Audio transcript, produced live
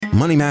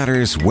Money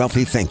Matters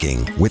Wealthy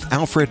Thinking with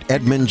Alfred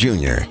Edmond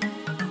Jr.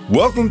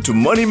 Welcome to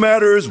Money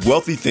Matters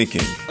Wealthy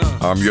Thinking.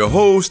 I'm your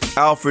host,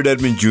 Alfred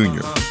Edmond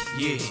Jr.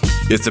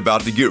 It's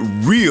about to get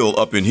real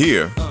up in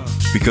here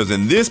because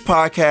in this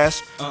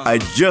podcast, I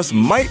just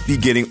might be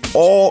getting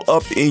all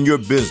up in your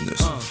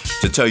business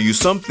to tell you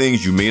some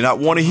things you may not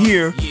want to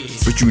hear,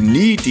 but you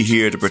need to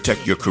hear to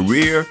protect your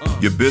career,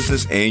 your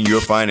business, and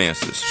your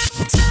finances.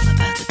 It's all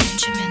about the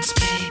Benjamins,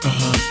 baby.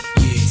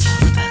 It's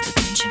all about the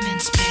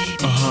Benjamins, baby.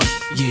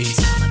 It's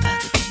all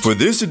about the Benjamins. For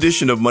this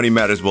edition of Money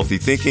Matters Wealthy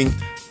Thinking,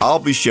 I'll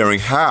be sharing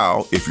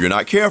how, if you're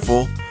not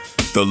careful,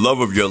 the love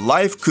of your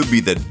life could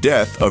be the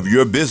death of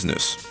your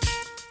business.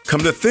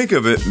 Come to think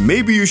of it,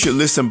 maybe you should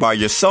listen by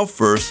yourself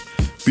first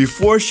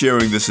before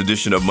sharing this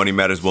edition of Money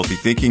Matters Wealthy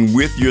Thinking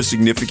with your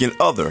significant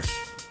other.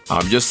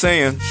 I'm just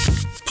saying.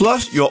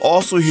 Plus, you'll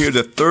also hear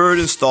the third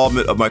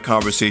installment of my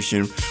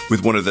conversation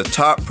with one of the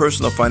top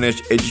personal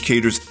finance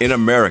educators in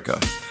America,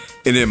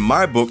 and in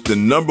my book, the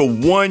number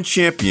one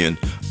champion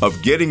of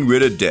getting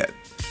rid of debt,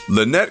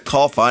 Lynette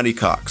Khalfani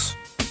Cox.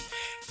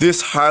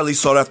 This highly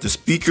sought-after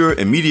speaker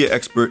and media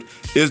expert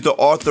is the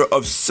author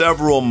of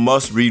several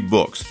must-read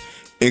books,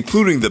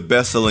 including the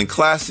best-selling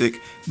classic,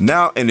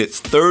 now in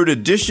its third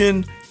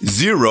edition,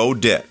 Zero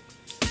Debt.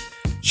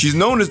 She's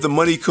known as the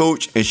Money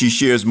Coach, and she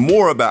shares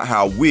more about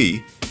how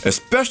we,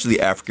 especially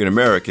African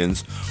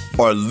Americans,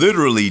 are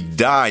literally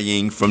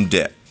dying from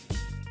debt.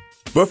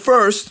 But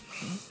first,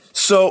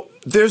 so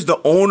there's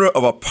the owner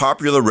of a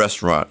popular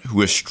restaurant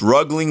who is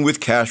struggling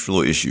with cash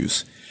flow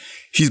issues.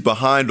 He's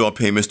behind on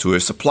payments to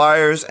his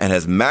suppliers and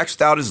has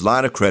maxed out his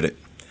line of credit.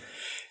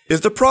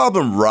 Is the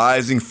problem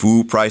rising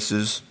food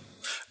prices?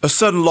 A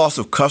sudden loss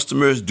of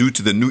customers due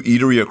to the new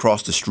eatery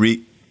across the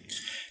street?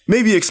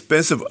 Maybe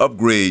expensive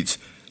upgrades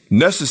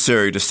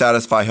necessary to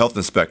satisfy health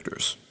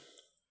inspectors?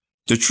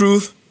 The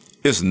truth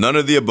is none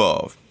of the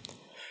above.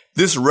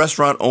 This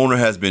restaurant owner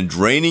has been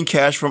draining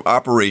cash from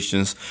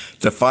operations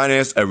to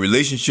finance a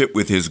relationship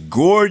with his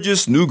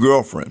gorgeous new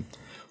girlfriend,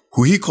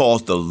 who he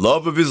calls the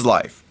love of his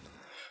life.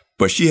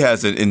 But she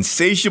has an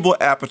insatiable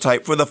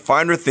appetite for the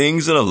finer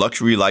things in a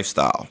luxury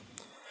lifestyle.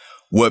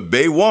 What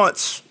Bae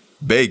wants,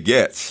 Bae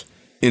gets,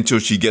 until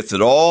she gets it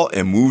all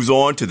and moves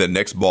on to the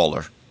next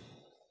baller.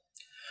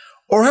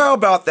 Or how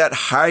about that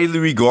highly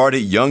regarded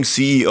young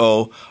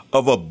CEO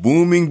of a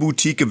booming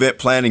boutique event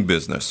planning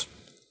business?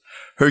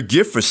 Her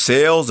gift for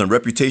sales and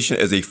reputation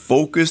as a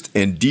focused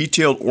and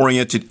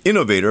detail-oriented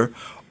innovator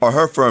are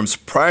her firm's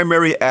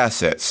primary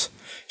assets.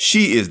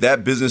 She is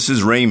that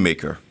business's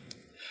rainmaker.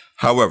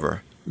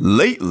 However,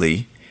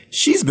 lately,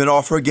 she's been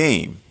off her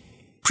game,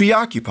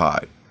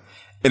 preoccupied,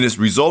 and it's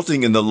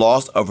resulting in the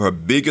loss of her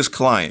biggest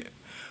client,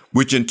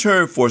 which in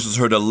turn forces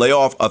her to lay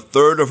off a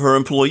third of her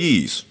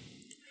employees.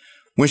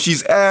 When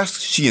she's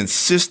asked, she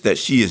insists that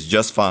she is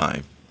just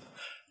fine.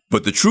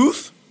 But the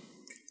truth?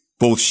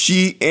 Both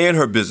she and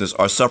her business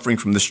are suffering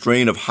from the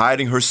strain of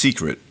hiding her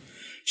secret.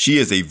 She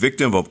is a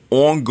victim of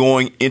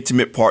ongoing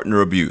intimate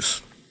partner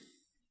abuse.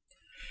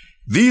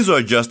 These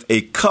are just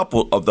a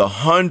couple of the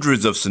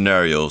hundreds of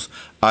scenarios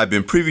I've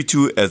been privy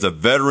to as a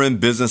veteran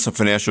business and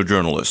financial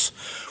journalist,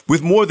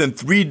 with more than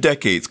 3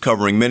 decades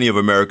covering many of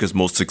America's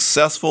most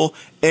successful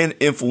and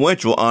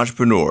influential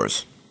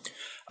entrepreneurs.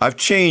 I've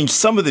changed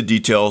some of the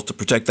details to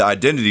protect the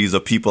identities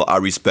of people I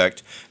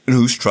respect and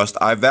whose trust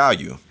I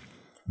value.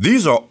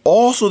 These are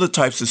also the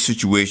types of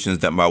situations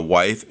that my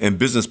wife and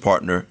business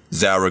partner,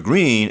 Zara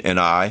Green, and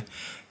I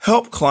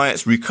help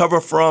clients recover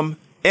from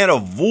and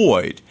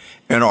avoid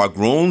in our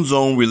Grown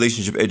Zone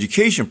relationship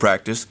education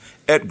practice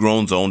at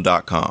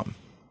grownzone.com.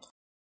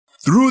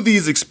 Through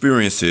these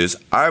experiences,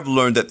 I've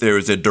learned that there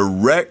is a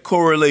direct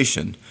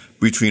correlation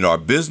between our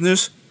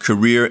business,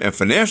 career, and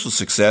financial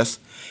success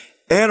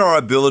and our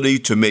ability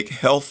to make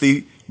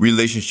healthy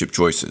relationship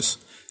choices,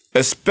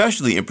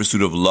 especially in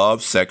pursuit of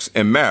love, sex,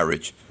 and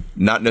marriage,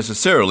 not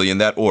necessarily in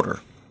that order.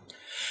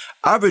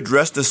 I've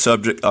addressed the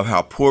subject of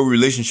how poor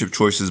relationship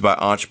choices by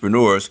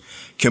entrepreneurs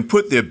can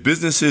put their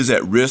businesses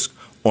at risk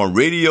on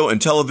radio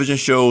and television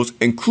shows,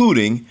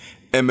 including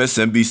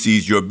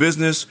MSNBC's Your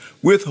Business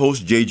with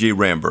host J.J.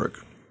 Ramberg.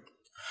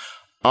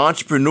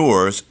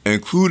 Entrepreneurs,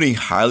 including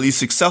highly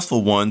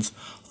successful ones,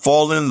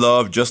 fall in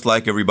love just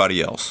like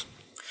everybody else.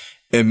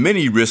 And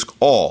many risk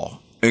all,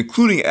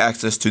 including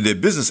access to their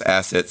business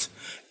assets,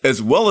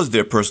 as well as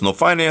their personal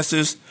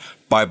finances,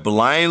 by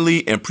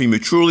blindly and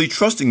prematurely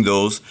trusting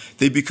those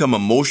they become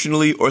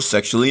emotionally or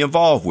sexually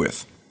involved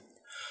with.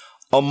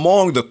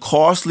 Among the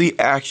costly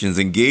actions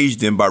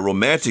engaged in by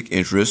romantic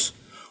interests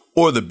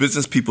or the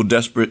business people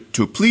desperate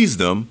to please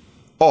them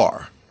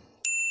are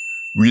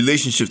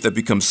relationships that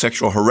become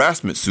sexual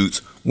harassment suits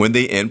when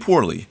they end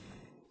poorly,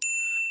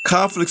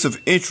 conflicts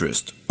of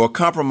interest or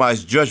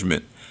compromised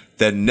judgment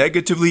that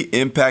negatively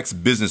impacts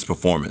business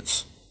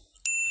performance,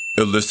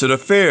 illicit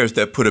affairs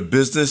that put a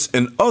business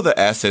and other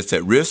assets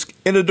at risk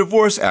in a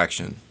divorce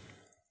action,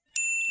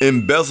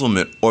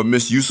 embezzlement or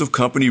misuse of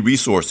company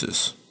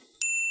resources,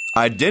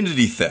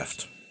 identity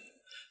theft,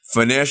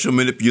 financial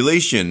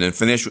manipulation and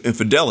financial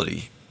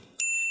infidelity,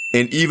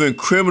 and even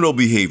criminal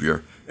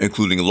behavior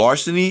including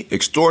larceny,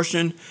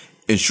 extortion,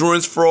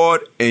 insurance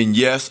fraud, and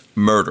yes,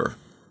 murder.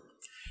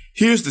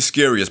 Here's the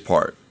scariest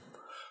part.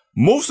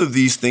 Most of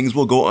these things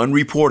will go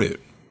unreported.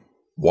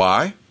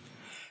 Why?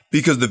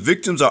 Because the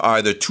victims are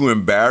either too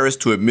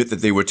embarrassed to admit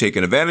that they were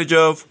taken advantage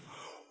of,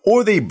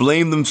 or they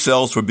blame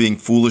themselves for being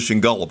foolish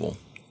and gullible.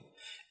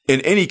 In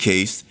any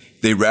case,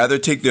 they rather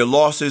take their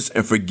losses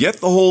and forget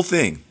the whole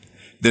thing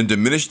than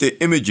diminish their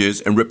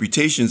images and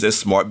reputations as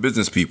smart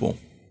business people.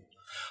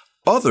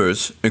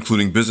 Others,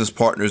 including business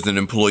partners and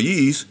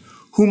employees,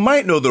 who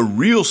might know the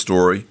real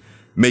story,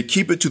 may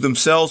keep it to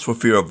themselves for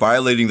fear of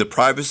violating the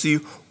privacy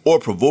or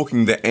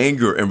provoking the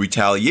anger and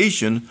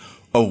retaliation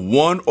of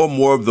one or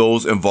more of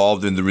those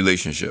involved in the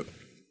relationship.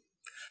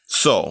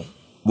 So,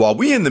 while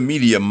we in the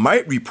media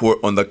might report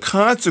on the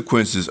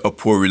consequences of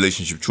poor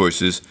relationship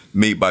choices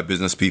made by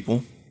business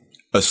people,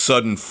 a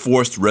sudden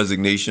forced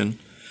resignation,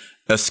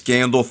 a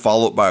scandal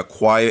followed by a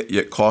quiet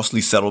yet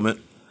costly settlement,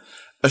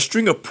 a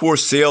string of poor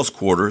sales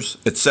quarters,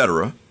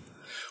 etc.,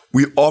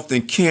 we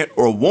often can't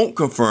or won't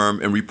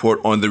confirm and report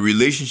on the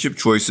relationship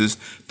choices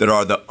that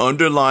are the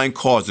underlying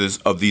causes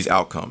of these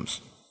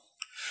outcomes.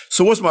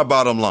 So what's my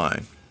bottom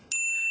line?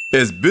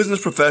 As business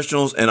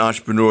professionals and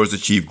entrepreneurs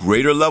achieve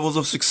greater levels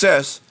of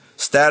success,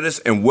 status,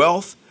 and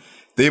wealth,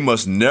 they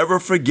must never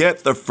forget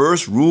the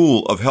first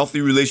rule of healthy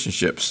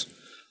relationships.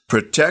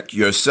 Protect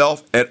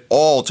yourself at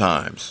all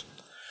times.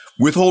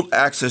 Withhold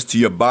access to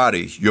your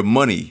body, your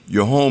money,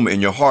 your home,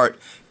 and your heart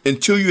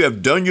until you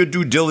have done your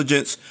due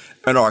diligence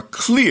and are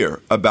clear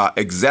about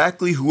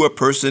exactly who a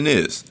person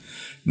is,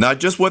 not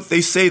just what they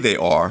say they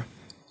are,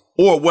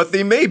 or what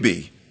they may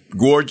be,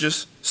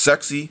 gorgeous,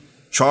 sexy,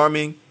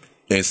 charming,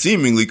 and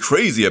seemingly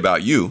crazy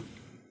about you.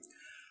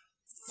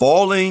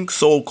 Falling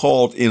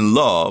so-called in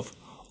love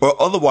or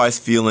otherwise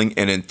feeling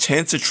an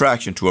intense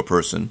attraction to a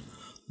person,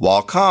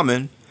 while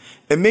common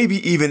and maybe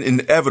even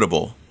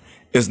inevitable,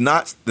 is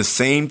not the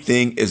same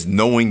thing as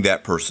knowing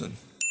that person.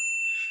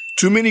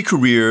 Too many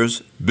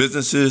careers,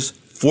 businesses,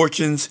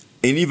 fortunes,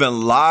 and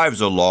even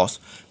lives are lost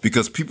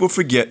because people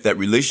forget that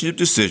relationship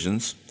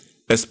decisions,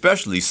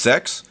 especially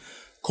sex,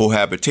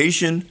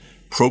 cohabitation,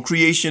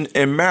 procreation,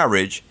 and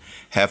marriage,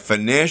 have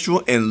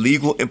financial and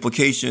legal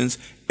implications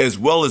as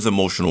well as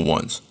emotional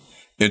ones,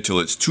 until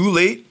it's too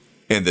late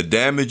and the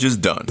damage is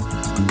done.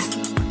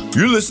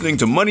 You're listening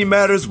to Money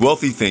Matters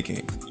Wealthy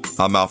Thinking.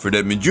 I'm Alfred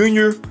Edmond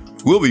Jr.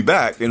 We'll be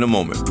back in a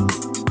moment.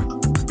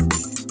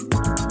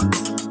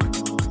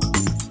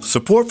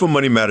 Support for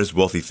Money Matters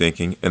Wealthy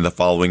Thinking and the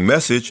following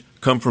message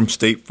come from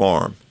State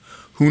Farm,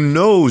 who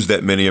knows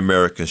that many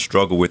Americans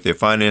struggle with their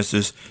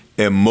finances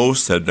and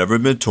most have never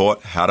been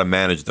taught how to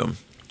manage them.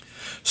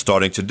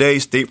 Starting today,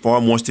 State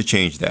Farm wants to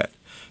change that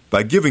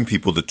by giving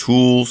people the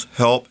tools,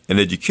 help, and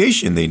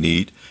education they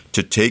need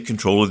to take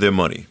control of their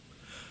money,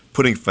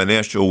 putting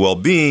financial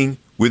well-being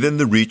within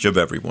the reach of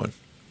everyone.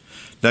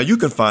 Now you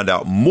can find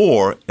out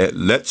more at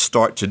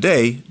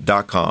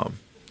letstarttoday.com.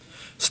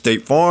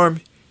 State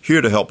Farm,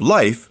 here to help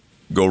life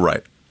go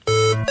right.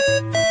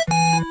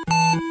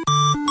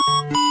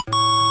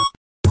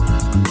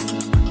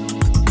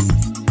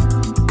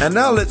 And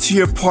now let's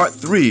hear part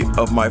 3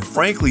 of my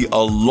frankly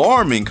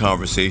alarming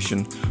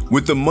conversation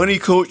with the money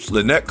coach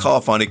Lynette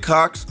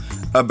Khalfani-Cox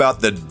about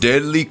the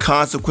deadly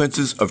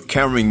consequences of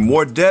carrying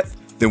more debt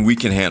than we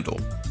can handle.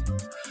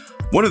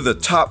 One of the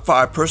top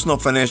 5 personal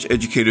financial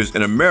educators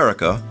in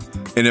America,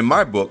 and in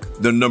my book,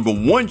 the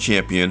 #1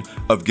 champion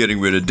of getting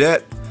rid of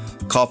debt,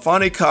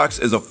 Khalfani-Cox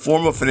is a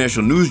former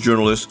financial news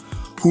journalist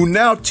who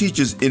now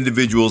teaches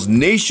individuals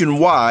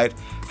nationwide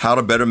how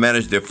to better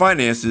manage their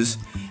finances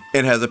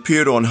and has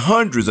appeared on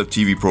hundreds of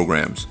TV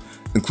programs,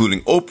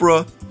 including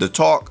Oprah, The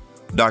Talk,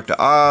 Dr.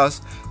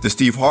 Oz, The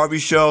Steve Harvey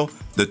Show,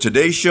 The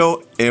Today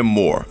Show, and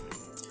more.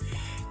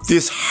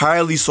 This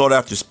highly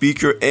sought-after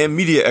speaker and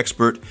media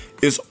expert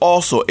is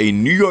also a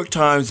New York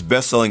Times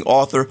bestselling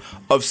author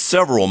of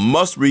several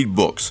must-read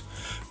books,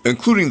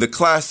 including the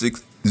classic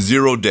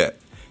Zero Debt,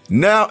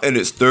 now in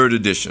its 3rd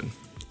edition.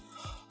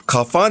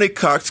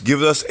 Khalfani-Cox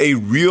gives us a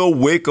real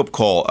wake-up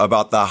call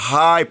about the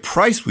high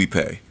price we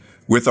pay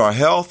with our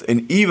health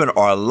and even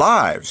our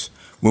lives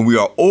when we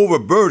are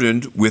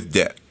overburdened with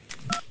debt.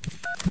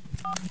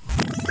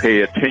 Pay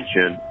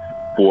attention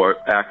for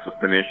acts of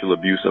financial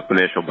abuse or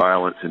financial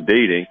violence in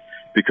dating,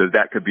 because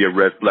that could be a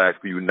red flag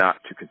for you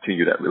not to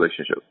continue that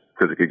relationship,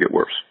 because it could get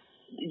worse.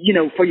 You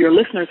know, for your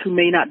listeners who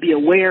may not be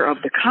aware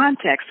of the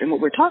context and what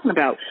we're talking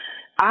about,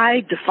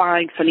 I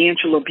define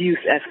financial abuse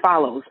as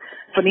follows.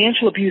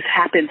 Financial abuse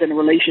happens in a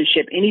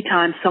relationship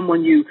anytime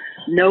someone you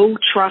know,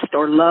 trust,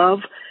 or love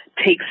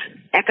takes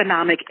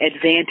economic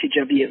advantage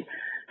of you.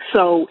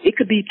 So it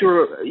could be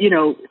through,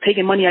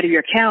 taking money out of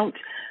your account,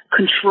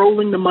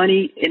 controlling the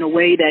money in a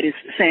way that is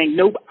saying,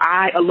 nope,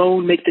 I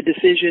alone make the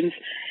decisions.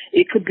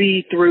 It could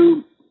be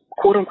through,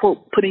 quote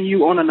unquote, putting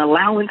you on an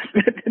allowance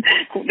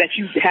that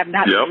you have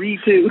not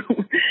agreed to,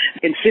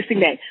 insisting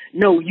that,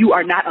 no, you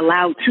are not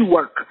allowed to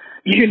work.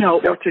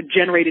 or to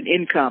generate an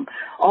income.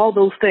 All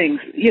those things,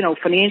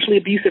 financially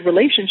abusive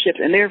relationships,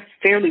 and they're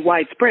fairly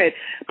widespread.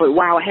 But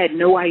wow, I had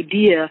no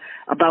idea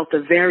about the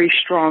very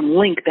strong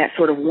link, that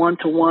sort of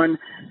one-to-one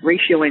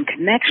ratio and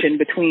connection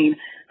between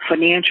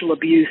financial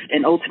abuse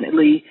and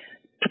ultimately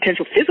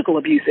potential physical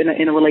abuse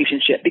in a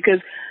relationship. Because,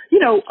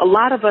 a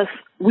lot of us,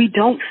 we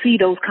don't see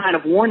those kind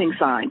of warning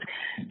signs.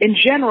 In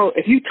general,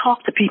 if you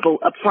talk to people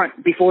up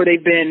front before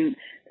they've been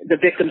the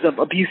victims of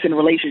abuse in a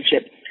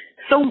relationship,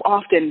 so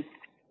often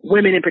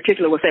women in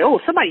particular will say, oh,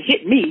 if somebody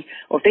hit me,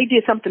 or if they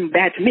did something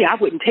bad to me, I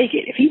wouldn't take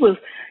it. If he was,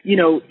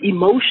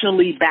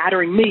 emotionally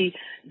battering me,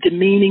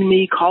 demeaning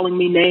me, calling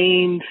me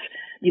names,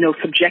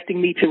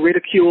 subjecting me to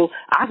ridicule,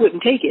 I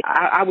wouldn't take it.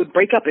 I would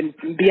break up and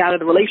be out of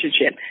the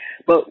relationship.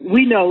 But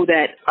we know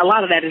that a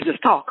lot of that is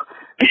just talk.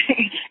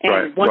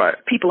 And once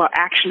people are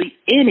actually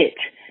in it,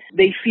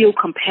 they feel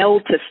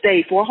compelled to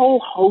stay for a whole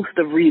host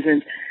of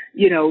reasons.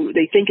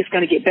 They think it's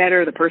going to get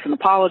better. The person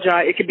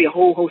apologized. It could be a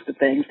whole host of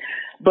things.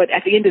 But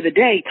at the end of the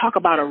day, talk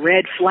about a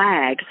red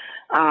flag,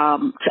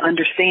 to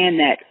understand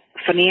that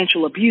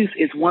financial abuse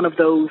is one of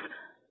those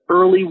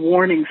early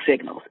warning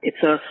signals. It's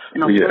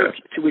an alert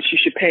to which you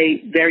should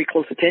pay very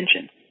close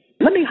attention.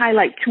 Let me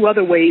highlight two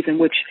other ways in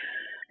which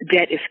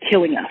debt is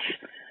killing us.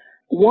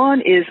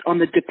 One is on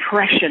the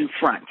depression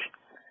front.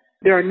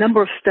 There are a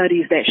number of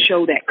studies that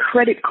show that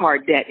credit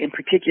card debt in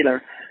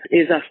particular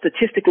is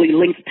statistically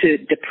linked to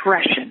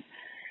depression.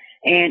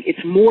 And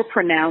it's more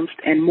pronounced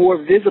and more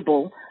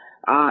visible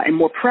and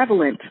more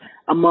prevalent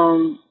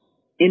among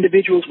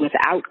individuals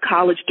without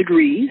college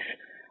degrees,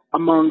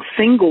 among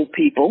single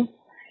people,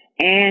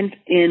 and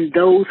in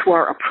those who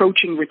are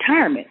approaching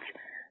retirement.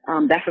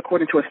 That's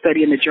according to a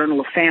study in the Journal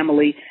of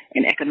Family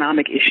and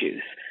Economic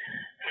Issues.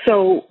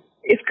 So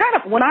it's kind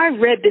of, when I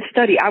read this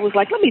study, I was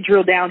like, let me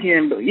drill down here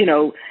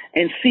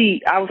and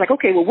see. I was like,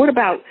 okay, well, what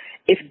about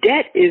if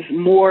debt is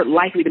more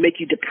likely to make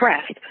you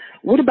depressed?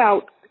 What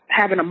about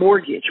having a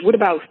mortgage? What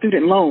about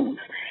student loans?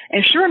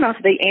 And sure enough,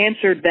 they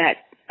answered that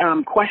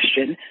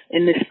question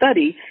in this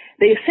study.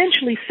 They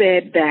essentially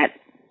said that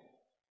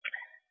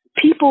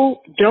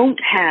people don't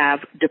have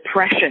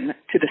depression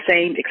to the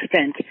same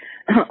extent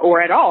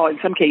or at all in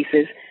some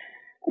cases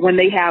when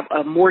they have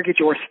a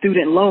mortgage or a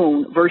student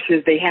loan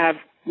versus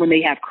when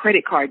they have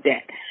credit card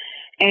debt.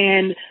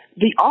 And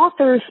the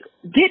authors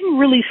didn't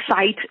really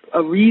cite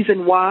a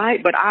reason why,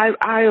 but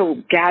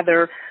I'll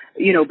gather,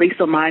 based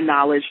on my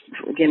knowledge,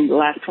 again, the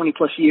last 20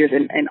 plus years,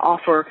 and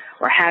offer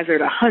or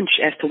hazard a hunch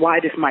as to why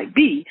this might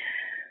be.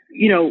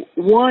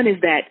 One is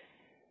that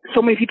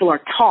so many people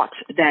are taught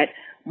that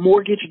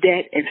mortgage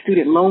debt and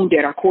student loan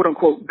debt are quote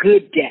unquote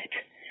good debt,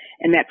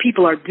 and that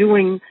people are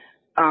doing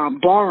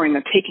borrowing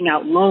or taking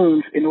out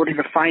loans in order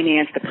to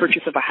finance the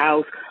purchase of a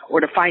house or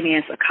to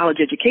finance a college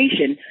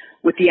education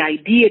with the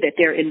idea that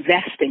they're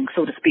investing,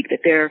 so to speak, that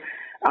they're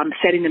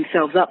setting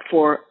themselves up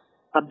for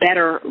a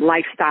better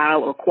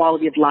lifestyle or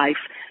quality of life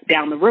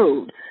down the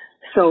road.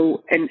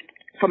 So, and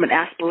from an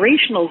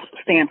aspirational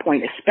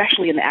standpoint,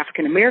 especially in the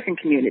African American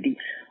community,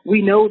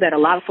 we know that a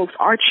lot of folks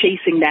are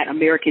chasing that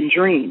American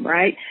dream,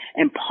 right?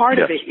 And part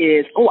of it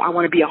is, I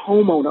want to be a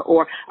homeowner,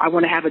 or I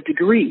want to have a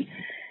degree.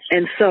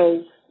 And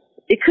so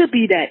it could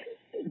be that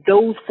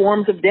those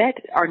forms of debt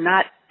are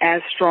not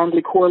as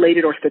strongly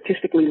correlated or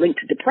statistically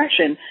linked to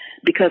depression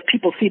because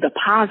people see the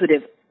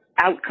positive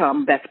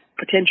outcome that's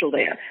potential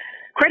there.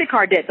 Credit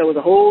card debt, though, is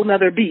a whole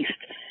nother beast.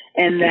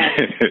 And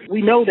that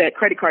we know that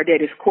credit card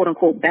debt is quote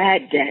unquote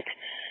bad debt.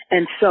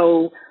 And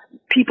so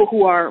people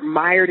who are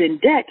mired in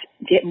debt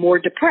get more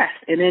depressed.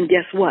 And then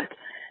guess what?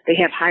 They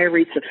have higher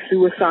rates of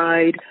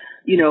suicide,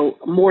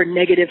 more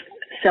negative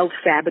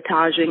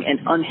self-sabotaging and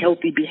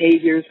unhealthy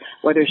behaviors,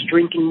 whether it's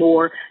drinking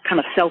more, kind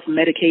of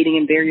self-medicating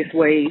in various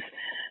ways.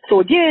 So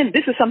again,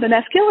 this is something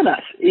that's killing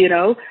us.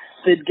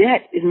 The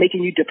debt is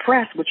making you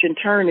depressed, which in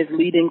turn is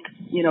leading,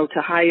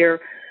 to higher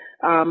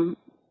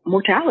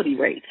mortality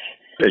rates.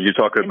 And you're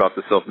talking about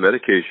the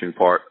self-medication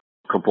part,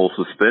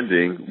 compulsive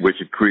spending, which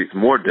creates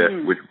more debt,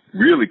 which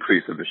really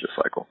creates a vicious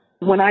cycle.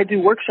 When I do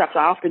workshops,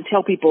 I often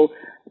tell people,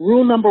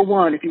 rule number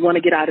one, if you want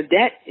to get out of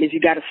debt, is you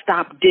got to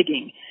stop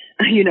digging.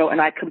 And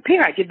I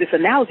give this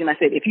analogy, and I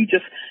said, if you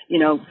just,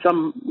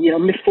 some,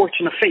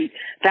 misfortune of fate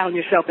found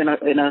yourself in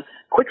a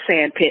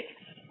quicksand pit,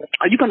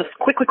 are you going to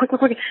quick,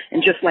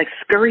 and just like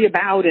scurry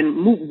about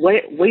and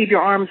wave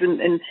your arms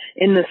in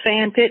the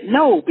sand pit?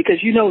 No, because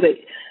you know that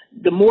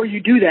the more you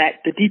do that,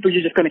 the deeper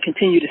you're just going to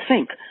continue to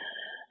sink.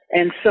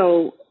 And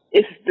so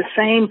it's the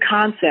same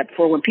concept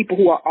for when people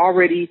who are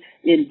already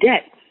in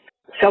debt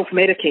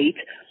self-medicate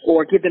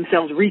or give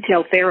themselves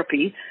retail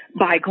therapy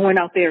by going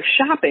out there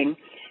shopping,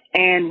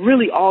 and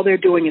really all they're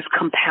doing is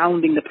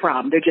compounding the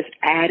problem. They're just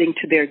adding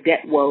to their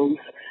debt woes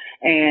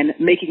and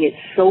making it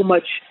so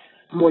much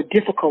more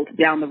difficult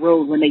down the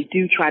road when they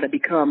do try to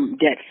become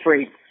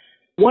debt-free.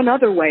 One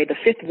other way, the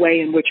fifth way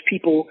in which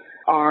people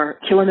are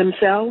killing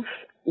themselves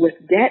with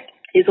debt,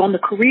 is on the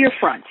career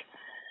front.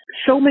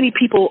 So many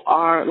people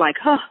are like,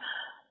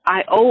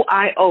 I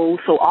owe,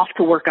 so off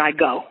to work I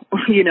go.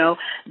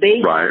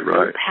 They have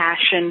no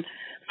passion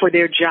for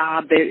their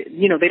job.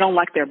 They don't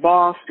like their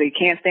boss. They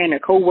can't stand their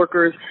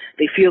coworkers.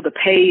 They feel the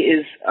pay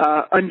is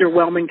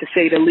underwhelming, to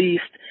say the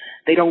least.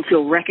 They don't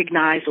feel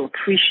recognized or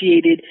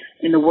appreciated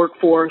in the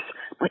workforce,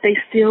 but they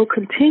still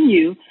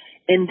continue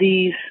in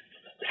these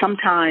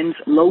sometimes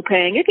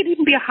low-paying, it could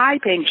even be a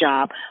high-paying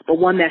job, but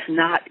one that's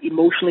not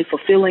emotionally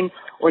fulfilling,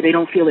 or they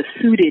don't feel is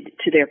suited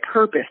to their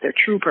purpose, their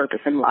true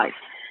purpose in life.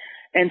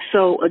 And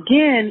so,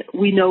 again,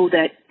 we know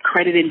that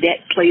credit and debt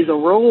plays a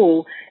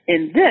role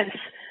in this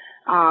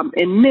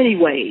in many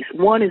ways.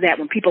 One is that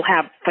when people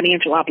have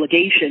financial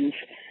obligations,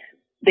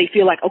 they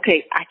feel like,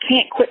 okay, I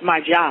can't quit my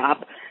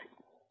job.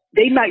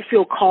 They might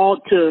feel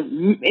called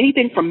to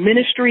anything from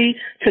ministry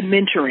to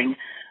mentoring,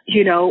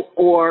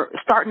 or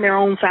starting their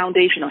own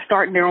foundation or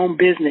starting their own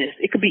business.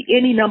 It could be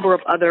any number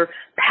of other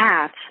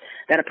paths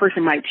that a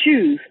person might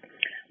choose.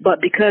 But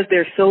because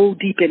they're so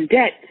deep in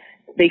debt,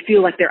 they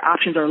feel like their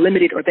options are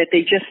limited, or that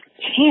they just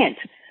can't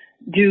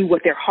do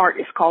what their heart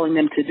is calling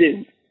them to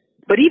do.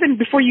 But even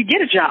before you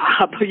get a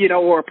job,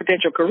 or a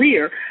potential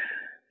career,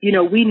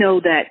 we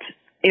know that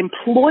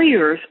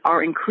employers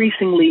are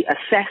increasingly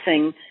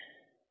assessing,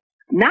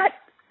 not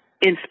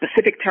in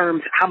specific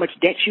terms how much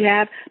debt you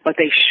have, but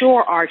they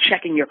sure are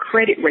checking your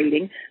credit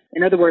rating.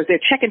 In other words, they're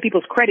checking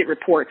people's credit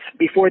reports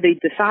before they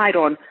decide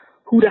on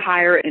who to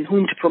hire and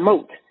whom to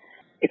promote.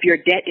 If your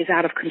debt is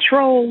out of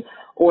control,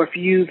 or if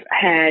you've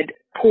had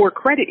poor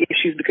credit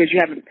issues because you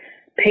haven't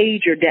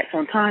paid your debts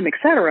on time, et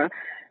cetera,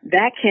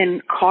 that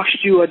can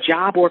cost you a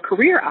job or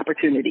career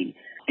opportunity.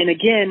 And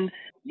again,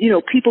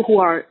 people who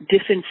are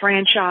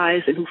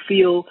disenfranchised and who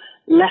feel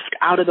left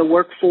out of the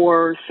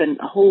workforce and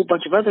a whole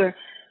bunch of other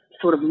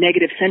sort of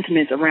negative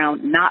sentiments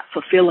around not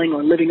fulfilling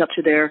or living up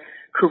to their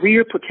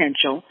career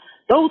potential,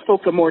 those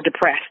folks are more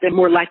depressed. They're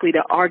more likely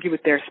to argue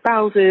with their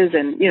spouses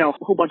and, a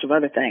whole bunch of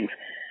other things.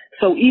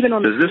 So even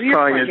on Does this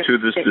tie into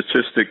the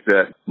statistic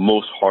that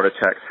most heart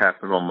attacks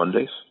happen on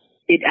Mondays?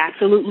 It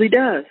absolutely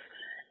does.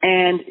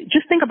 And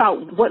just think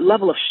about what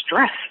level of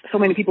stress so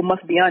many people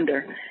must be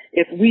under.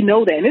 If we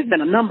know that, and there's been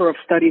a number of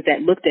studies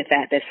that looked at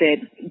that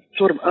said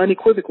sort of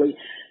unequivocally,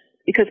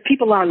 because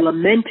people are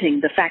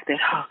lamenting the fact that,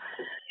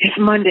 it's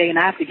Monday and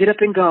I have to get up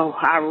and go.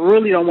 I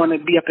really don't want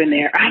to be up in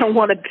there. I don't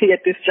want to be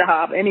at this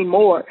job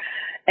anymore.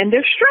 And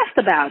they're stressed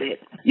about it.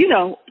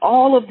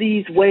 All of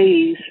these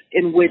ways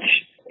in which,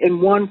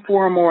 in one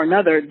form or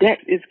another, debt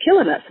is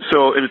killing us.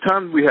 So in the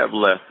time we have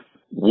left,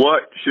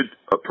 what should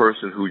a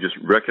person who just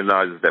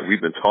recognizes that we've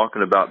been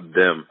talking about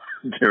them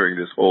during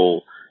this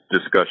whole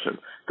discussion,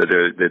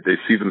 that they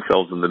see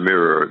themselves in the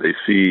mirror, they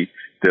see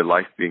their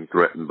life being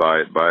threatened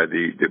by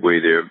the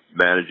way they're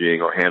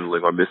managing or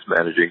handling or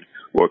mismanaging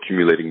or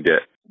accumulating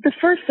debt? The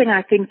first thing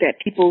I think that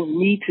people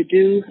need to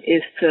do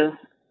is to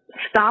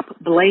stop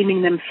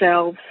blaming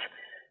themselves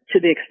to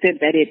the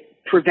extent that it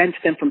prevents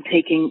them from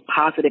taking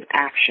positive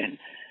action.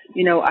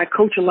 I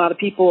coach a lot of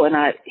people, and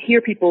I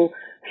hear people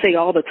say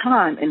all the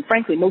time, and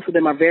frankly, most of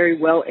them are very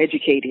well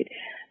educated.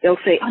 They'll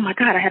say, oh my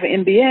God, I have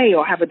an MBA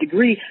or I have a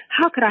degree.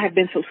 How could I have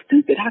been so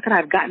stupid? How could I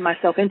have gotten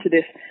myself into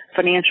this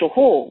financial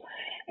hole?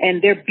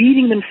 And they're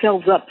beating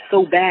themselves up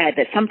so bad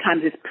that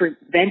sometimes it's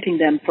preventing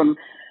them from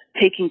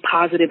taking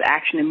positive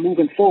action and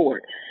moving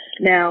forward.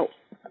 Now,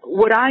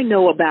 what I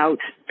know about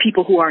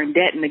people who are in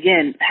debt, and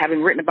again,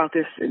 having written about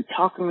this and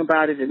talking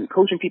about it and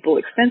coaching people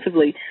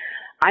extensively,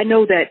 I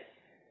know that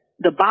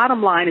the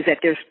bottom line is that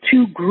there's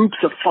two groups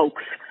of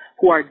folks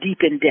who are deep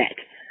in debt.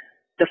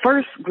 The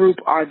first group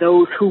are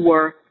those who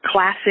were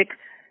classic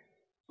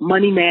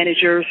money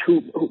managers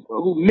who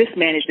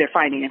mismanaged their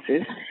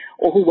finances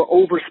or who were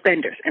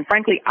overspenders. And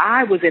frankly,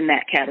 I was in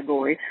that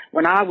category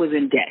when I was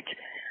in debt.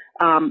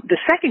 The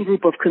second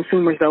group of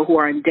consumers, though, who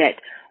are in debt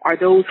are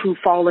those who've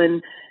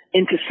fallen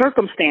into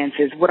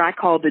circumstances, what I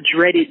call the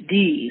dreaded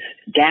Ds: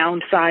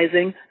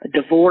 downsizing, a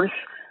divorce,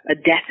 a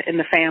death in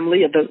the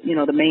family of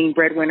the main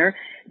breadwinner,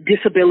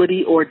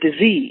 disability, or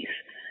disease.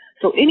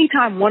 So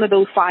anytime one of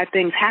those five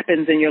things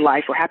happens in your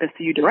life or happens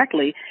to you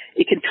directly,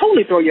 it can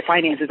totally throw your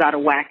finances out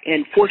of whack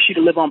and force you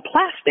to live on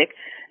plastic.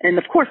 And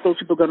of course, those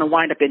people are going to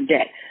wind up in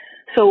debt.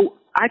 So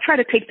I try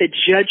to take the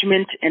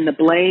judgment and the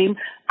blame.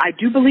 I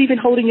do believe in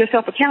holding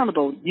yourself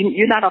accountable.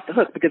 You're not off the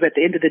hook, because at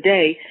the end of the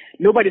day,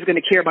 nobody's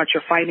going to care about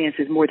your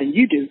finances more than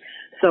you do.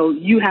 So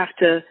you have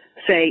to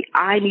say,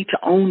 I need to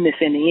own this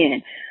in the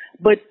end.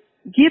 But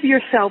give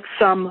yourself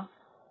some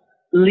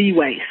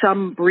leeway,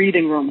 some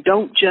breathing room.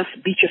 Don't just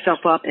beat yourself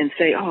up and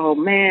say, oh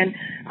man,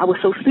 I was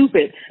so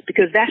stupid,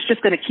 because that's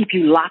just going to keep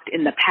you locked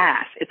in the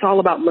past. It's all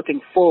about looking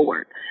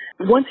forward.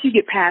 Once you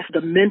get past the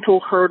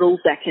mental hurdles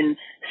that can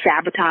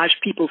sabotage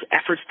people's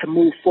efforts to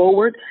move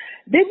forward,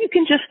 then you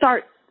can just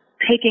start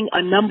taking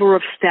a number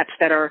of steps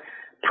that are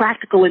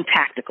practical and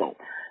tactical.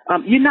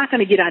 You're not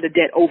going to get out of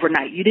debt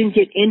overnight. You didn't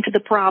get into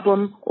the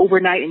problem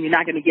overnight, and you're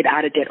not going to get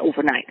out of debt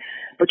overnight.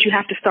 But you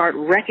have to start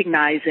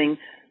recognizing,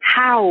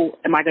 how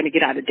am I going to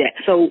get out of debt?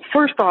 So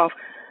first off,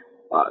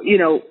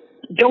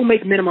 don't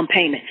make minimum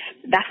payments.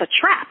 That's a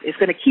trap. It's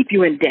going to keep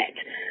you in debt.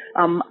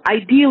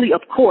 Ideally,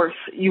 of course,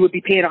 you would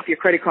be paying off your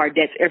credit card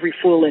debts every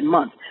full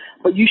month,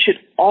 but you should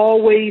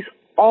always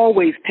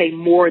always pay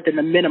more than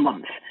the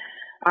minimums.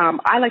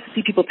 I like to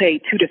see people pay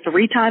 2 to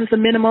 3 times the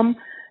minimum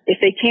if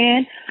they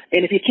can.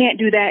 And if you can't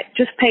do that,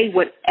 just pay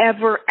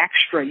whatever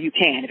extra you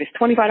can. If it's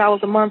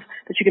 $25 a month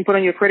that you can put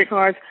on your credit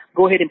cards,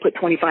 go ahead and put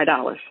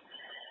 $25.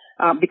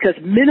 Because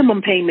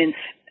minimum payments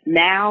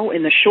now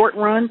in the short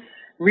run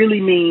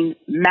really mean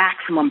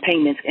maximum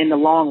payments in the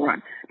long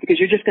run, because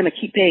you're just going to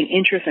keep paying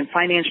interest and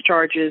finance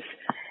charges.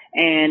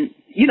 And,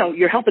 you know,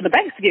 you're helping the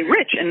banks to get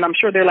rich. And I'm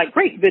sure they're like,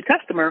 great, good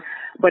customer.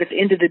 But at the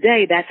end of the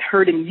day, that's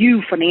hurting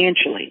you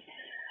financially.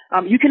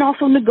 You can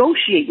also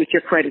negotiate with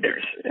your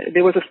creditors.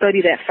 There was a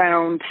study that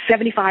found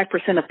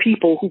 75% of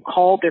people who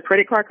called their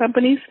credit card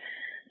companies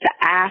to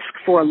ask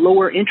for a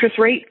lower interest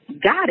rate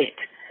got it.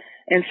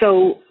 And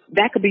so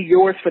that could be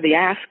yours for the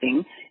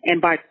asking.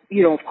 And by,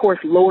 you know, of course,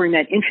 lowering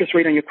that interest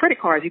rate on your credit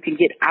cards, you can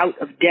get out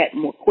of debt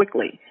more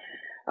quickly.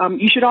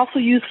 You should also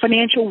use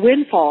financial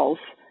windfalls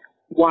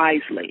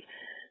wisely.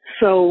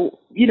 So,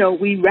 you know,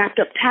 we wrapped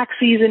up tax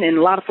season and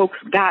a lot of folks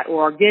got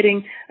or are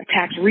getting a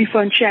tax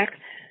refund check.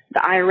 The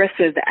IRS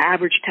says the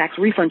average tax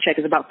refund check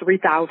is about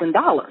 $3,000.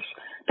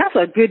 That's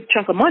a good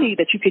chunk of money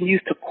that you can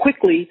use to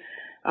quickly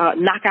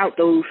knock out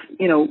those,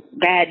 you know,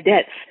 bad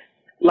debts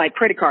like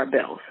credit card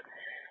bills.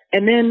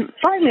 And then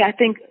finally, I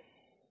think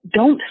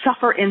don't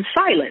suffer in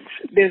silence.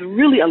 There's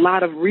really a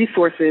lot of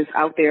resources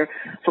out there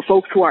for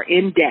folks who are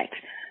in debt.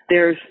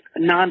 There's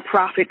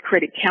nonprofit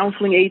credit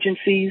counseling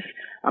agencies.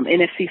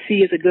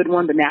 NFCC is a good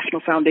one, the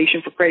National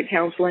Foundation for Credit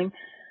Counseling.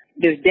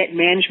 There's debt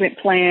management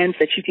plans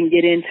that you can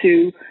get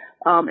into.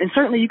 And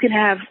certainly you can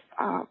have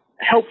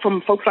help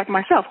from folks like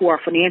myself who are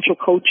financial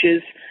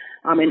coaches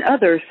and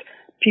others,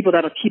 people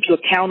that will keep you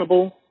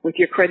accountable with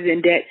your credit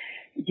and debt,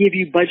 give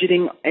you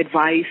budgeting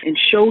advice, and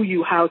show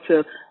you how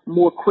to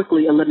more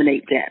quickly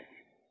eliminate debt.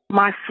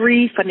 My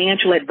free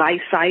financial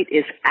advice site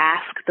is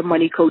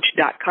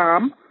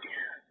askthemoneycoach.com.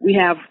 We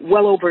have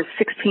well over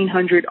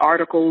 1,600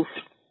 articles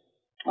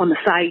on the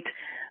site,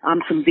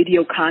 some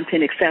video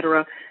content,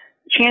 etc.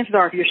 Chances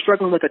are if you're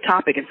struggling with a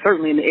topic, and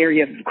certainly in the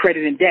area of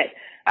credit and debt,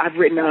 I've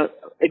written an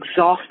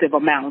exhaustive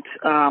amount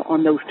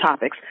on those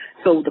topics.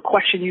 So the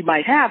question you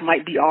might have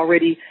might be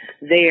already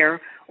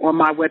there on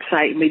my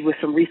website, maybe with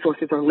some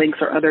resources or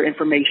links or other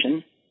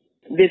information.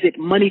 Visit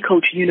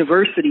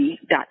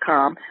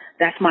moneycoachuniversity.com.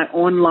 That's my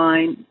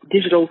online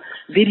digital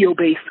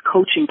video-based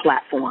coaching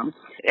platform.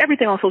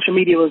 Everything on social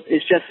media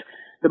is just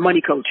the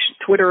Money Coach,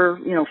 Twitter,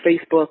 you know,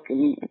 Facebook,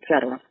 and et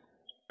cetera.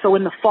 So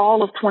in the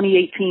fall of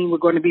 2018, we're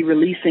going to be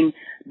releasing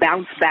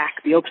Bounce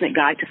Back, the Ultimate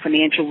Guide to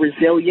Financial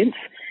Resilience.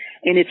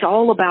 And it's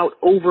all about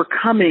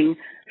overcoming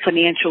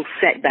financial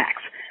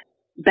setbacks.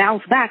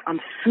 Bounce Back, I'm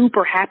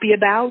super happy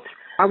about.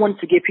 I wanted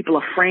to give people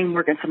a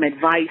framework and some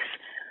advice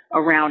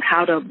around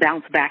how to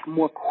bounce back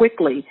more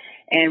quickly.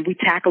 And we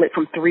tackle it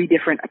from 3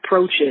 different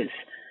approaches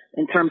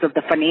in terms of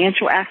the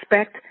financial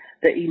aspect,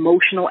 the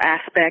emotional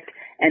aspect,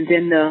 and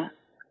then the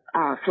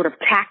sort of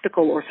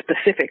tactical or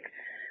specific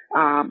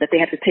that they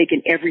have to take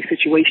in every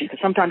situation. So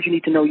sometimes you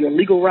need to know your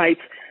legal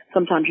rights.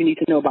 Sometimes you need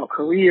to know about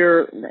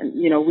career,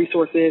 you know,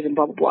 resources and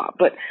blah, blah, blah.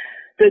 But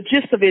the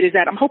gist of it is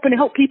that I'm hoping to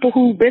help people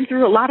who've been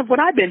through a lot of what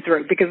I've been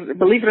through, because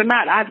believe it or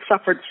not, I've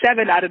suffered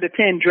 7 out of the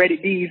 10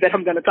 dreaded Ds that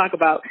I'm going to talk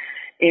about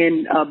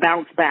in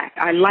Bounce Back.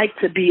 I like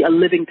to be a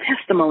living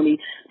testimony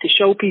to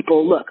show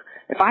people, look,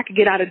 if I could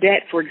get out of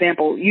debt, for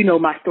example, you know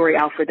my story,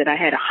 Alfred, that I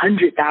had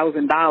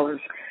 $100,000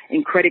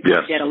 in credit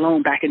card debt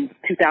alone back in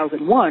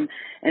 2001.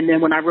 And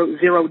then when I wrote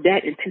Zero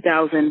Debt in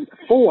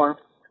 2004,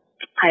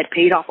 I had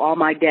paid off all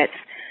my debts.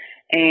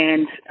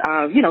 And,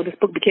 you know, this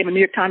book became a New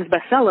York Times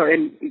bestseller.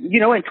 And, you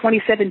know, in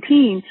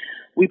 2017,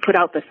 we put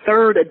out the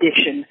 3rd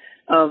edition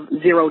of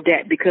Zero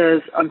Debt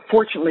because,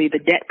 unfortunately, the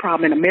debt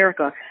problem in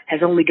America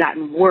has only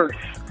gotten worse.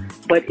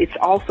 But it's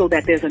also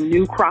that there's a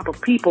new crop of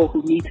people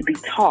who need to be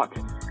taught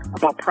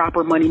about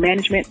proper money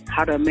management,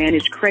 how to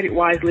manage credit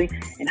wisely,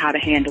 and how to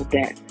handle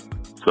debt.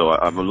 So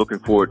I'm looking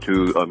forward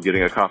to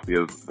getting a copy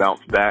of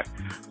Bounce Back,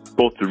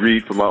 both to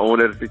read for my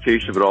own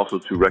edification, but also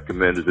to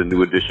recommend as a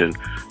new addition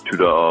to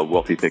the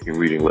Wealthy Thinking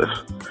reading list.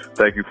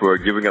 Thank you for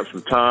giving up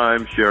some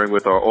time, sharing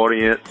with our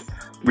audience.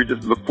 We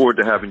just look forward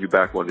to having you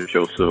back on the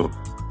show soon.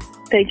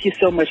 Thank you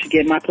so much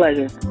again. My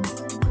pleasure.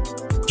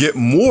 Get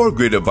more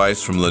great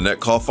advice from Lynette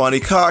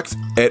Khalfani Cox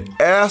at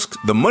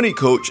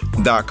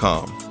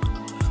AskTheMoneyCoach.com.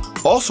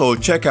 Also,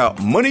 check out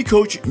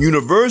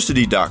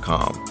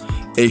MoneyCoachUniversity.com,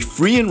 a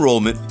free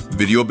enrollment,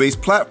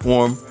 video-based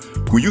platform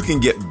where you can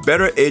get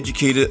better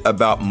educated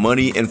about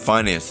money and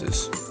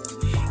finances.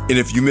 And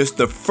if you missed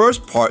the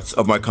first parts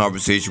of my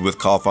conversation with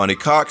Khalfani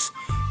Cox,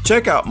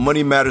 check out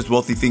Money Matters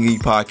Wealthy Thinking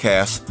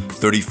Podcasts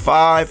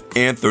 35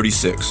 and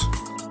 36.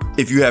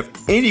 If you have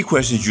any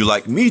questions you'd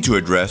like me to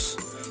address,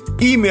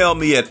 email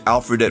me at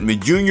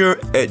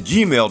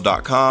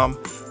alfrededmondjr@gmail.com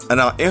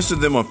and I'll answer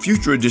them on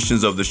future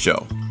editions of the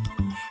show.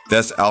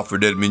 That's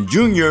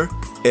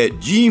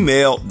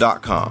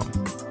alfrededmondjr@gmail.com.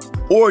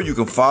 Or you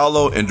can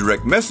follow and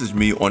direct message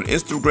me on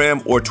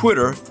Instagram or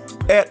Twitter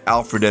at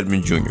Alfred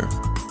Edmond Jr.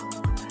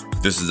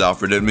 This is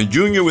Alfred Edmond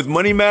Jr. with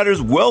Money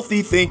Matters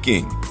Wealthy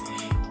Thinking.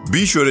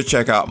 Be sure to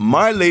check out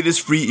my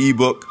latest free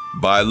ebook,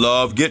 Buy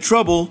love, get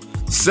trouble.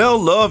 Sell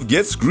love,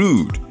 get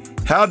screwed.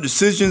 How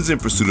decisions in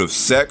pursuit of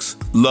sex,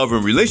 love,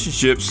 and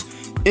relationships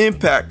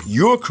impact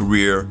your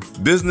career,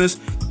 business,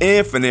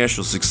 and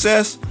financial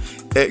success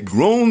at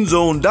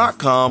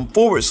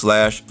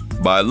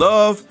growenzone.com/buy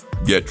love,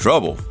 get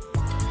trouble.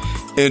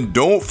 And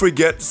don't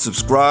forget to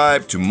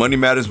subscribe to Money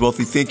Matters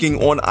Wealthy Thinking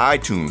on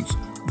iTunes,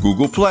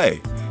 Google Play,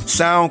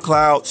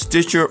 SoundCloud,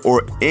 Stitcher,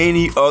 or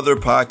any other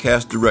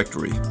podcast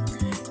directory.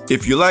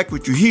 If you like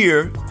what you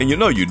hear, and you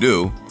know you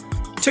do,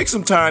 take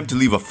some time to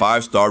leave a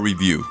 5-star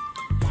review.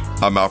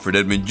 I'm Alfred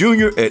Edmond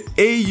Jr. at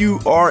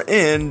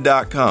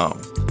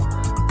AURN.com.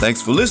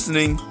 Thanks for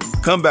listening.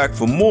 Come back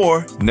for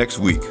more next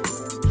week.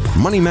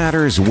 Money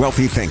Matters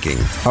Wealthy Thinking,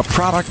 a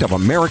product of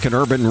American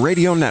Urban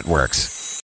Radio Networks.